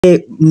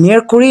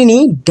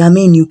Mercury'n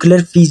damee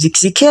nuclear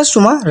physics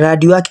keessuma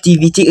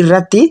radioactivity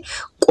irratti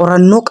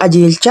qorannoo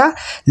qajeelcha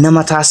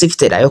nama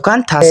taasiftedha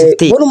yookaan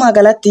taasiftee. Walumaa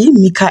galatti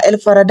Mikaa'el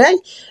Faraday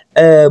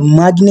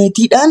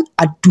magnetiidhaan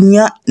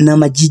addunyaa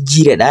nama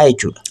jijjiiredha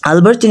jechuudha.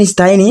 Albert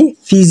Einstein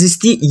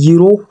fiizistii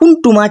yeroo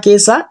hundumaa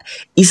keessaa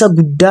isa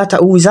guddaa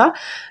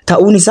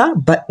ta'uun isaa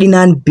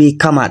badhinaan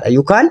beekamaadha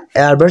yookaan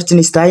Albert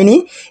Einstein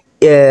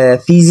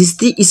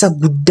fiizistii isa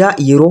guddaa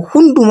yeroo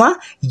hundumaa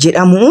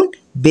jedhamuun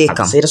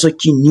beekama. Seera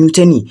sochii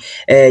Newton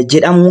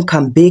jedhamuun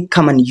kan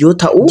beekaman yoo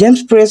ta'u,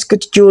 James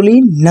Prescott Joule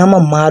nama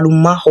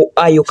maalummaa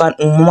ho'aa yookaan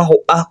uumama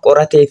ho'aa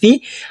qoratee fi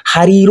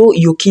hariiroo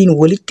yookiin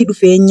walitti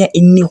dhufeenya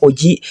inni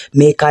hojii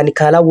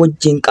meekaanikaalaa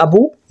wajjin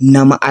qabu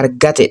nama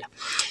argatedha.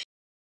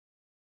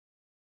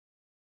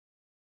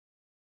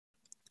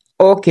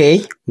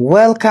 Okay,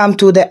 welcome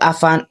to the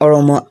Afaan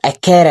Oromoo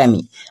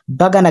Academy.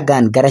 Baga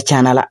nagaan gara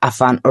chaanala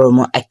Afaan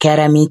Oromoo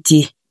Academy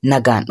ti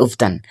nagaan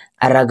dhuftan.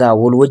 Aragaa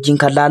wal wajjin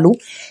kan laalu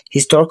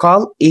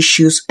historical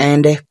issues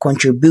and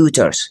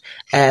contributors.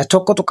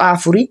 Tokko tuqaa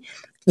afurii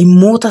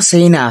dhimmoota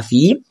seenaa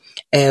fi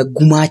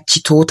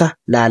gumaachitoota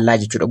laallaa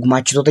jechuudha.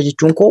 Gumaachitoota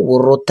jechuun koo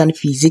warroottan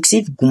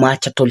fiiziksiif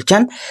gumaacha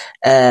tolchan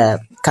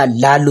kan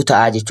laallu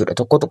ta'a jechuudha.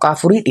 Tokko tuqaa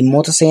afurii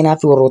dhimmoota seenaa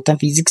fi warroottan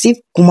fiiziksiif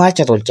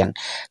gumaacha tolchan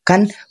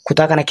kan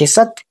kutaa kana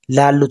keessatti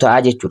laallu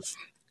ta'a jechuudha.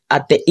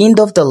 At the end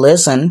of the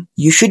lesson,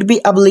 you should be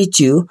able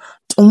to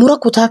xumura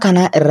kutaa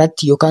kana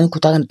irratti yookaan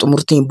kutaa kana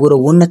xumurtiin booda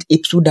wannat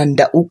ibsuu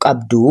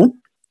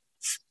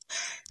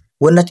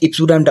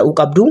danda'uu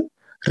qabdu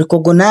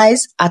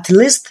recognize at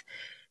least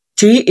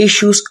 3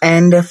 issues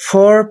and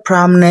 4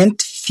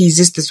 prominent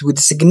physicists with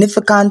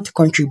significant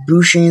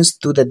contributions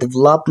to the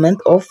development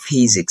of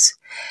physics.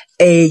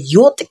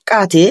 Yoo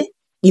xiqqaate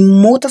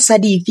dhimmoota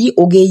 3 fi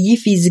ogeeyyii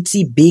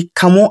fiiziksii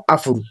beekamoo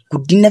 4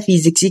 guddina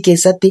fiiziksii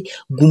keessatti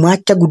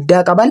gumaacha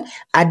guddaa qaban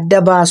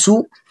adda baasuu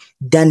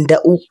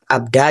danda'uu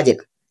qabdaa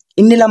jedha.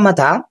 Inni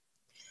lammataa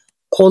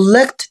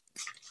collect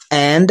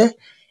and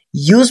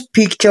use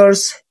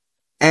pictures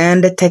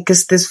and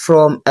texts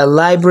from a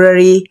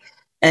library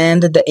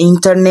and the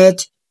internet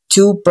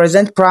to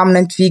present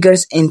prominent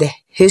figures in the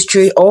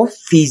history of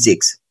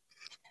physics.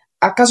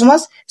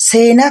 Akkasumas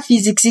seenaa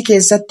fiiziksii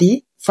keessatti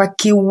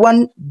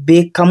fakkiiwwan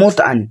beekamoo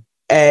ta'an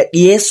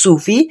dhiyeessuu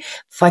fi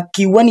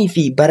fakkiiwwanii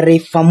fi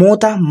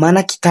barreeffamoota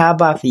mana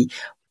kitaabaa fi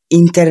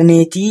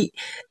intarneetii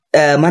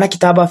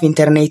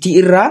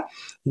irraa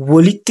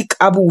walitti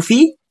qabuu fi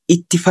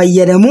itti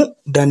fayyadamuu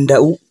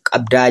danda'uu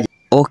qabdaa.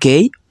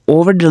 Okay,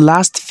 over the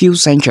last few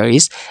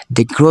centuries,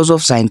 the growth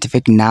of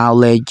scientific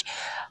knowledge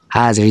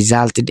has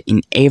resulted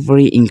in ever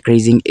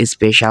increasing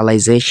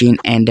specialization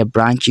and the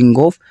branching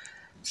of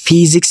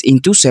physics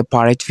into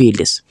separate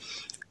fields.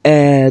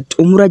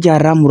 Xumura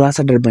jaarraa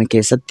muraasa darban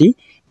keessatti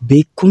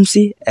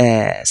beekumsi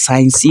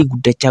saayinsii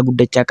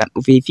guddachaa kan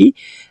dhufee fi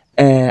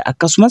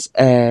akkasumas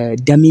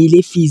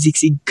dameelee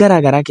fiiziksii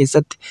garaagaraa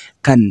keessatti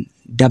kan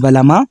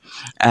dabalamaa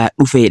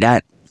dhufeedha.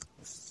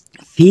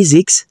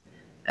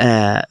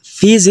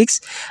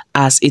 Physics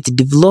as it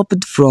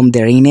developed from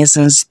the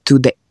Renaissance to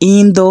the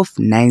end of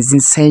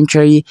 19th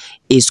century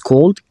is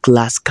called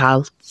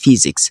classical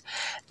physics.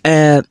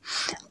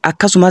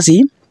 Akkasumas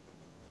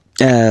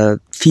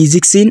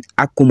fiiziksiin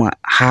akkuma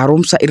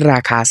haaromsa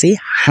irraa kaasee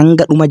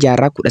hanga dhuma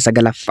jaarraa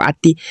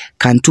 19ffaatti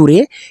kan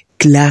ture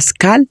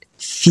classical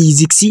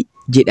physics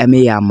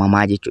jedhamee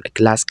yaamamaa jechuudha.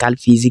 Classical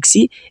physics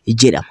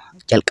jedhama.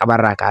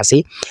 Jalqabarraa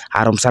kaasee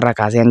haaromsarraa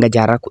kaasee hanga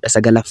jaarraa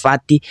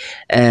 19ffaatti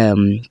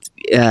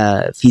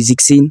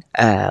fiiziksiin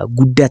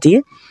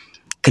guddate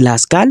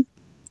classical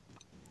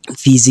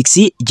physics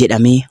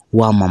jedhamee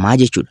waamamaa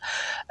jechuudha.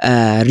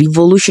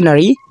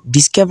 Revolutionary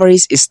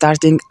discoveries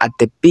starting at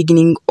the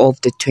beginning of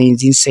the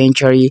 20th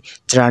century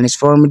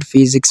transformed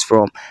physics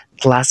from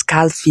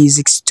classical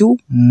physics to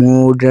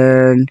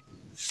modern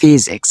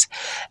physics.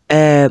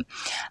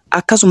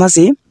 Akkasumas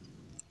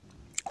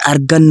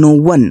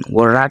argannoowwan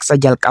warraaqsa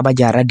jalqaba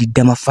jaarraa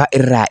 20ffaa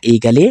irraa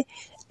eegalee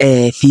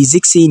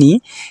fiiziksiin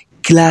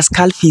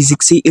classical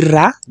physics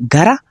irraa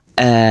gara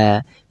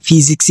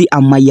fiiziksii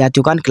ammayyaatti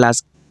yookaan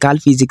classical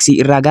physics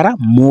irraa gara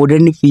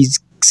modern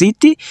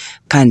physics'itti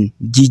kan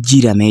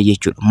jijjiirame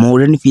jechuudha.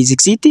 Modern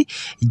physics'itti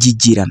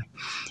jijjiirame.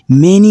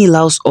 Many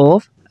laws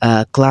of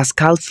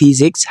classical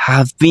physics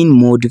have been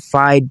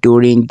modified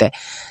during the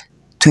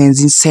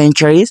 20th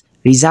centuries,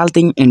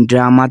 resulting in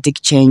dramatic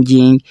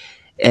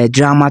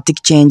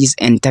changes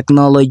in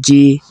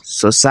technology,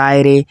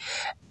 society,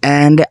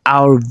 and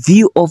our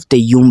view of the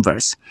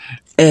universe.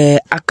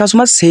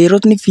 Akkasumas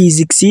seerotni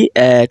fiiziksii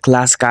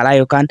klaasikaalaa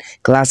yookaan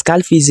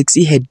classical physics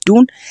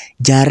hedduun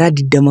jaarraa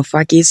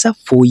 20ffaa keessa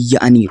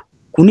fooyya'aniiru.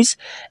 Kunis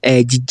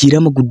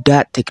jijjiirama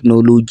guddaa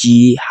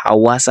teknooloojii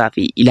hawaasaa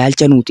fi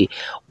ilaalcha nuti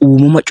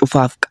uumama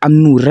cufaaf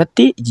qabnu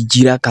irratti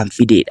jijjiirama kan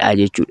fidedha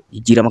jechuudha.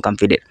 Jijjiirama kan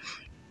fidedha.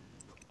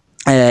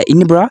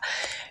 Inni biraa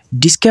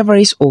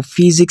discoveries of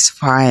physics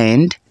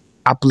find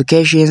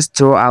applications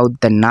throughout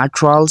the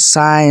natural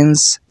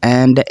science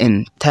and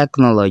in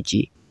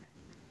technology.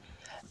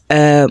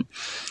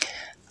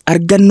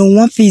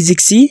 Argannoowwan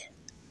fiiziksii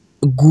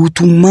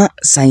guutummaa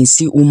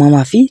saayinsii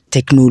uumamaa fi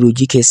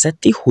teknooloojii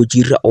keessatti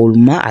hojiirra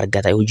oolmaa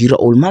argata. Hojiirra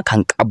oolmaa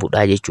kan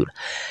qabudha jechuudha.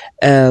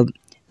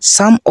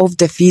 Some of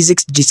the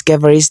physics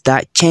discoveries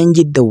that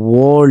changed the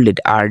world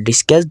are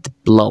discussed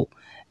below.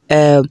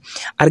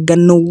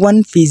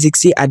 Argannoowwan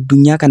fiiziksii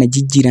addunyaa kana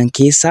jijjiiran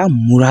keessaa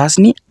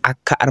muraasni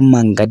akka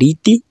armaan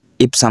gadiitti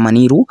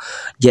ibsamaniiru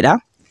jedha.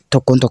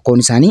 Tokkoon tokkoon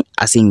isaanii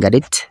asiin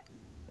gaditti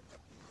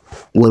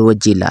wal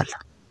wajjin ilaalla.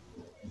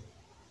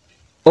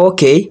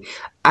 Okay,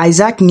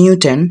 Isaac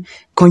Newton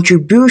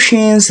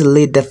contributions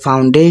laid the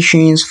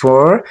foundations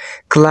for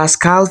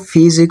classical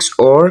physics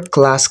or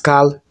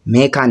classical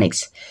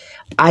mechanics.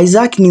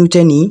 Isaac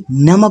Newton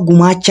nama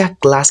gumaacha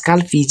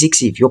classical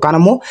physics yookaan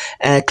ammoo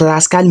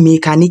classical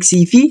mechanics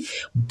fi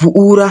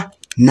bu'uura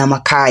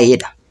nama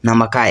kaa'edha.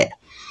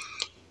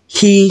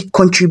 He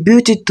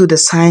contributed to the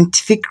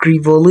scientific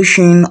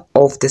revolution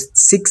of the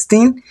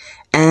 16th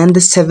and the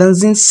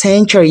 17th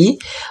century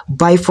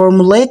by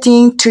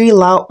formulating three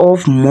laws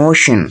of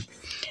motion.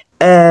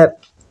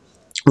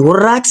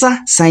 Warraaqsa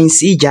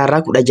saayinsii jaarraa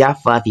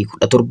 16ffaa fi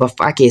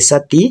 17ffaa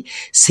keessatti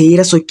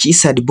seera sochii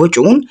sadi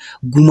bocuun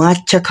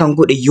gumaacha kan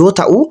godhe yoo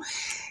ta'u,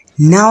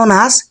 known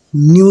as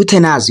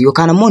Newton's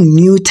yookaan ammoo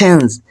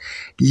Newton's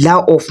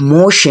law of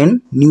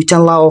motion,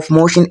 Newton law of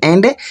motion,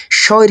 and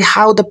showed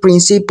how the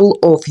principle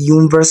of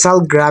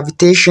universal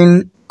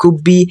gravitation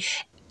could be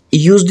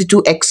used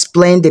to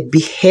explain the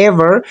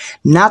behavior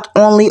not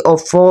only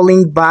of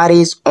falling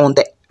bodies on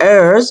the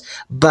Earth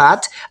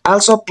but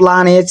also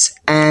planets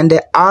and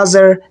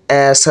other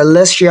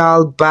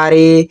celestial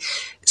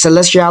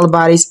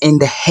bodies in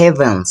the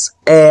heavens.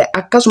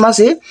 Akkasumas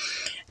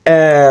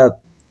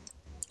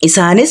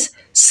isaanis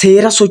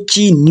seera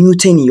sochii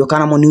Newton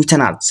yookaan ammoo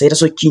Newtonal seera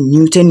sochii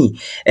Newton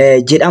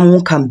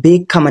jedhamuun kan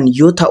beekaman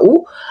yoo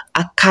ta'u,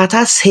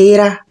 akkaataa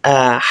seera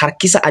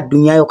harkisa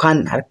addunyaa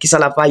yookaan harkisa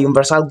lafaa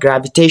universal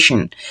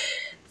gravitation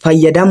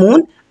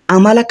fayyadamuun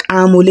amala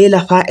qaamolee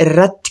lafaa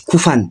irratti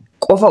kufan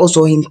qofa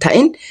osoo hin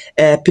ta'in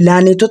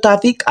pilaanetotaa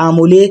fi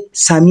qaamolee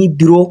samii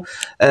biroo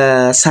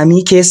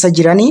samii keessa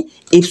jiranii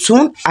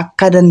ibsuun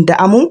akka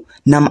danda'amu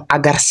nama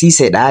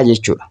agarsiisedha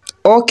jechuudha.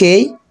 Okay,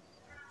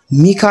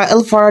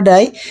 Michael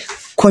Faraday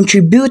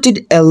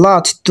contributed a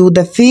lot to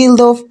the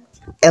field of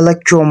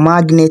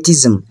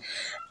electromagnetism.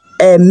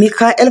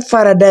 Michael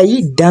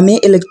Faraday damee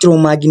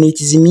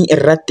electromagnetismii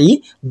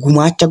irratti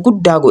gumaacha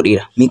guddaa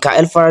godheera.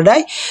 Michael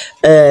Faraday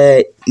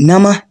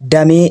nama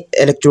damee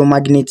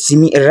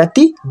electromagnetismii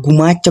irratti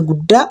gumaacha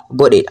guddaa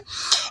godheera.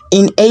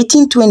 In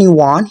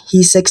 1821,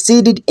 he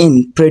succeeded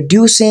in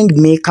producing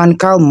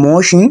mechanical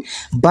motion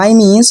by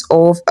means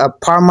of a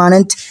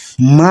permanent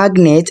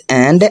magnet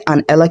and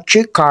an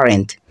electric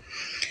current.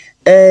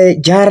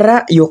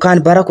 Jaarraa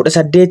yookaan bara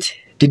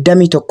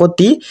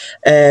 1821tti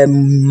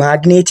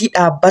magneetii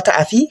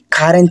dhaabbataa fi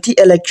kaarentii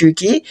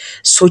elektirikii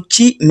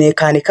sochii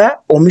meekaanika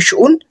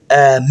oomishuun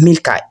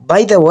milkaa'e.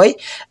 By the way,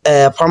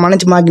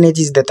 permanent magnet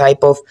is the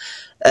type of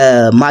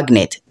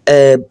magnet.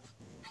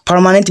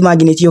 Permanent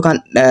magnet yookaan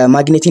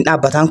magneetiin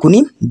dhaabbataan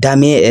kuni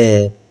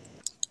damee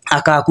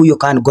akaakuu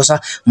yookaan gosa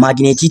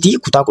magnetiiti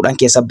kutaa 10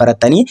 keessa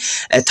barattanii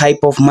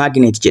type of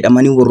magnet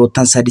jedhamanii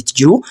warroottan sadiitti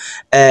jiru.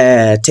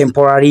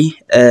 Temporary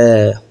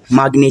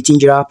magnetiin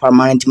jira,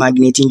 permanent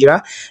magnetiin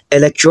jira,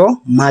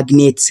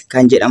 electromagnet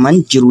kan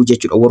jedhaman jiru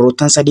jechuudha.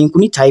 Warroottan sadiin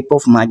kuni type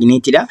of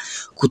magnetidha.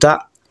 Kutaa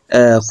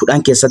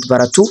 10 keessatti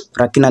barattu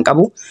rakkina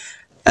qabu.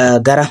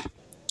 Gara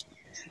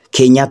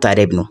keenyaatti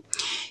adeemnu.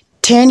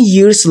 10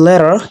 years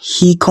later,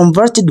 he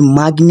converted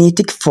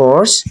magnetic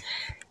force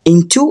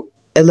into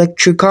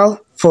electrical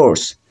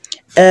force.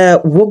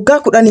 Waggaa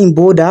 10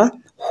 booda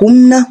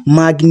humna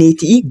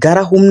magnetii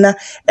gara humna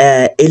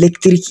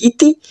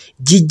elektirikiitti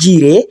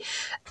jijjiire,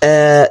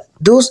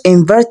 thus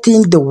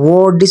inverting the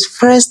world's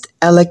first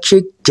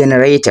electric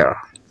generator.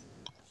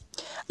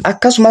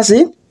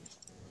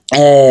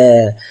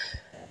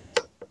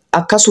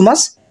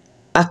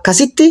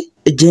 Akkasitti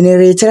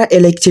generator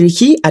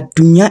elektirikii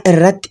addunyaa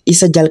irratti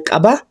isa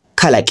jalqaba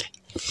kalaqe.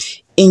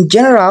 In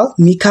general,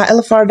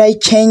 Michael Faraday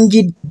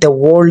changed the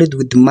world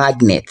with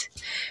magnet.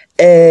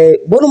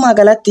 Walumaa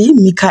galatti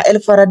Michael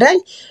Faraday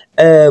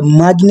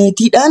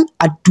magnetiidhaan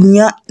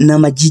addunyaa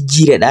nama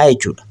jijjiiredha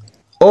jechuudha.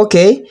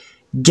 Okay,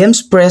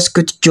 James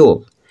Prescott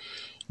Joule.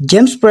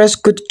 James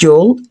Prescott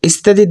Joule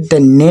studied the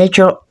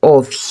nature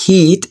of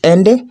heat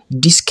and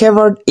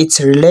discovered its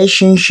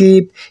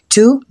relationship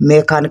to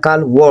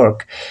mechanical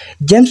work.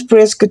 James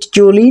Prescott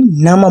Joule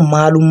nama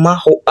maalummaa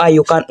ho'aa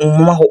yookaan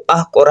uumama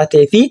ho'aa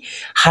qoratee fi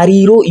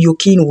hariiroo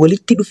yookiin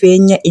walitti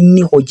dhufeenya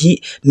inni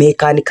hojii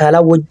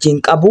meekaanikaalaa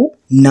wajjin qabu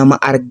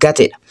nama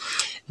argatedha.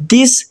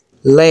 This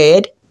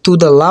led to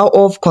the law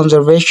of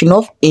conservation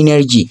of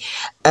energy.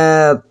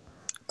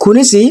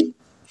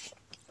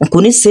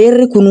 Kunis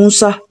seerri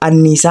kunuunsa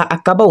anniisaa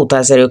akka bahu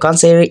taasisa yookaan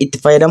seerri itti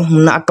fayyadamu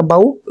humna akka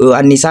bahu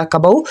anniisaa akka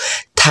bahu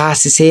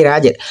taasiseera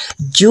jedha.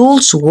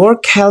 Joule's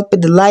work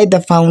helped lay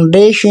the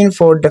foundation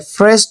for the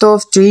first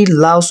of 3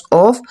 laws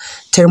of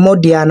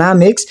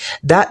thermodynamics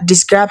that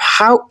describe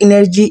how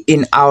energy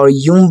in our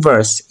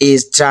universe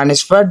is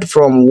transferred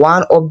from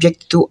one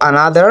object to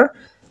another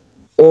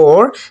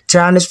or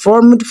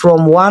transformed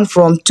from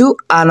to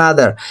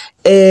another.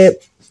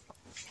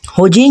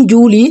 Hojiin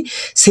Juulii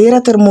seera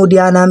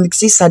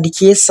termodaayinaamiksii sadi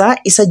keessaa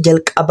isa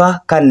jalqabaa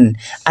kan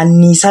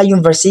anniisaa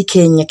yuunivarsiitii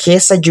keenya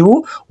keessa jiru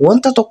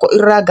wanta tokko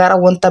irraa gara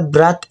wanta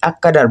biraatti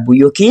akka darbu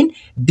yookiin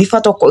bifa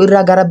tokko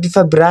irraa gara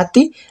bifa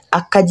biraatti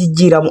akka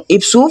jijjiiramu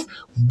ibsuuf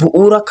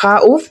bu'uura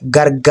kaa'uuf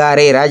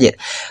gargaareera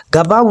jedha.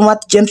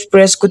 Gabaabumatti James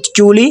Prescott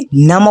Joule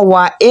nama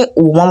waa'ee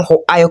uumama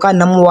ho'aa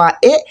yookaan nama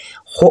waa'ee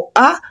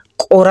ho'aa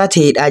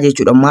qorateedha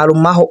jechuudha.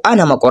 Maalummaa ho'aa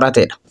nama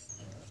qorateedha.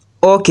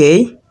 Okay.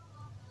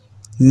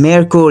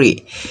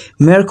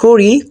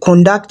 Mercury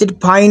conducted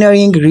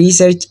pioneering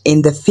research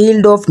in the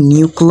field of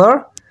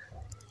nuclear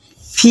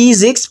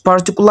physics,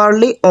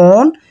 particularly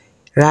on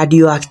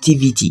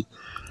radioactivity.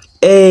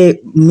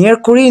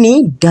 Mercury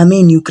ni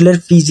damee nuclear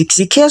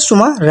physics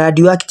keessuma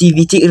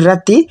radioactivity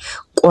irratti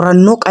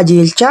qorannoo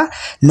qajeelcha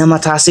nama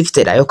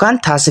taasiftedha yookaan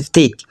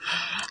taasifteetti.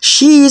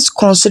 She is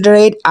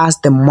considered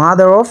as the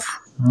mother of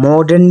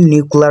modern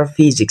nuclear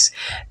physics.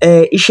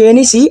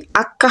 Isheenis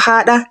akka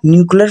haadha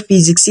nuclear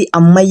physics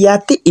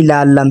ammayyaatti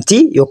ilaalamti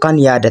yookaan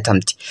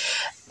yaadatamti.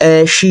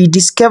 She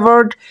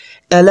discovered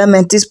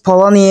elements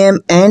polonium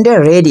and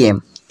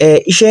radium.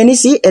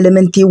 Isheenis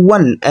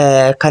elementiiwwan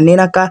kanneen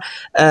akka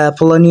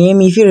polonium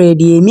fi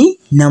radium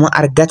nama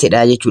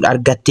argatedha jechuudha,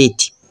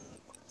 argatteetti.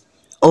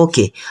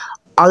 Okay.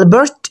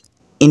 Albert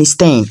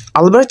Einstein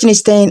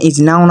is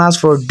known as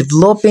for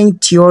developing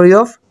theory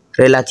of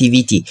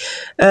relativity.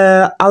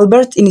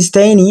 Albert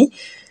Einstein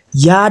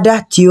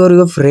yaada theory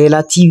of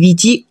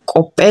relativity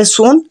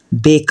qopheessuun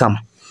beekama.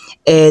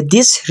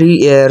 This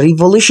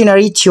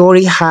revolutionary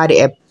theory had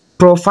a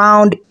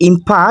profound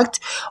impact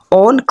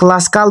on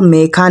classical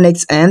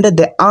mechanics and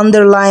the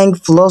underlying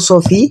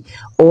philosophy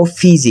of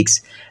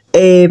physics.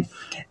 Theory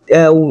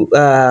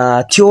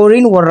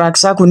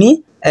warraaqsaa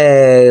kuni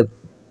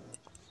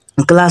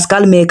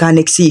classical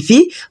mechanics fi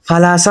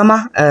falaasama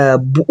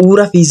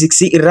bu'uura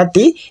physics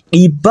irratti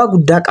dhiibbaa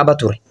guddaa qaba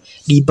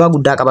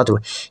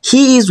ture.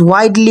 He is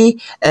widely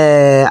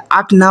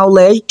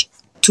acknowledged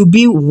to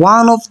be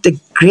one of the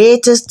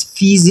greatest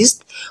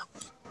physicists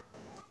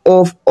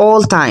of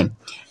all time.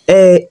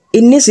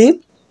 Innis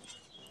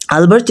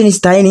Albert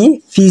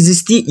Einstein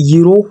physicist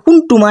yeroo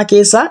hundumaa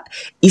keessa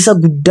isa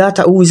guddaa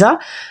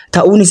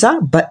ta'uun isaa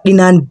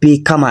badhinaan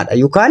beekamaadha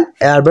yookaan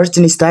Albert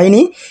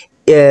Einstein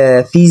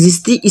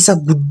physicist isa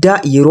guddaa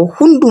yeroo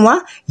hundumaa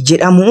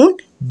jedhamuun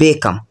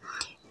beekama.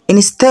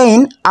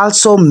 Einstein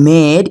also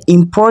made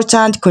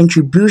important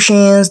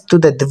contributions to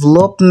the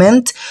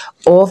development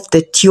of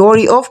the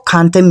theory of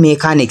quantum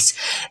mechanics.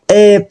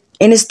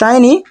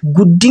 Einstein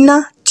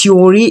guddina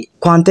theory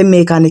quantum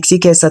mechanics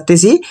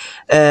keessattis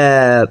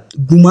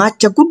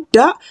gumaacha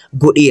guddaa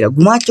godheera.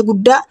 Gumaacha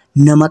guddaa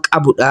nama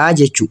qabudha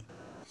jechuudha.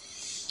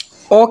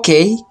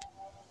 Okay,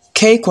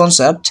 K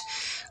concept.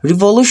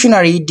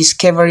 Revolutionary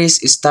discoveries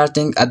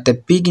starting at the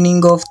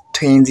beginning of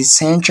 20th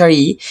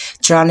century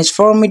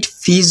transformed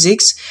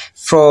physics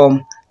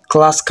from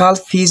classical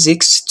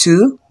physics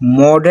to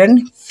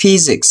modern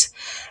physics.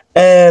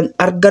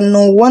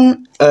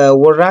 Argannoowwan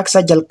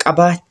warraaqsa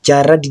jalqabaa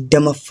jaarraa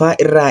 20ffaa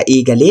irraa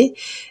eegalee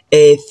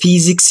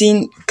physiksiin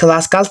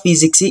classical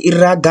physics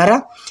irraa gara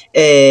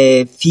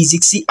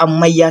physics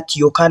ammayyaatti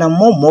yookaan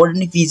ammoo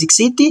modern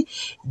physics'itti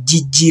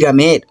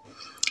jijjiirameedha.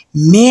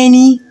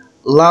 Many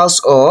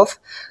laws of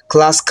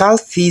classical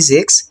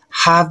physics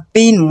have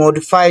been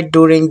modified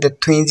during the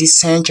 20th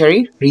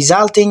century,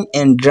 resulting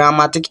in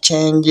dramatic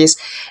changes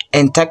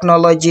in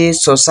technology,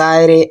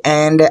 society,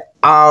 and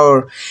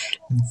our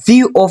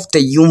view of the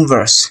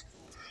universe.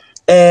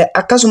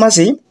 Akkasumas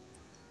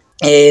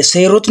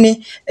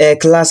seerotni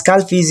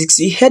classical physics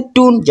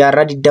hedduun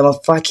jaarraa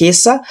 20ffaa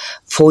keessa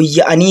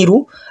fooyya'aniiru.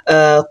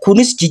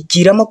 Kunis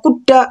jijjiirama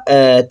guddaa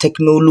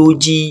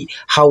teknooloojii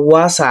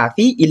hawaasaa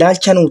fi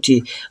ilaalcha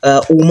nuti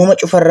uumama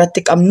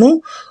cufarratti qabnu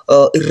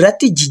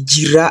irratti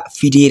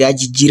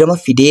jijjiirama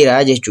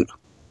fideera jechuudha.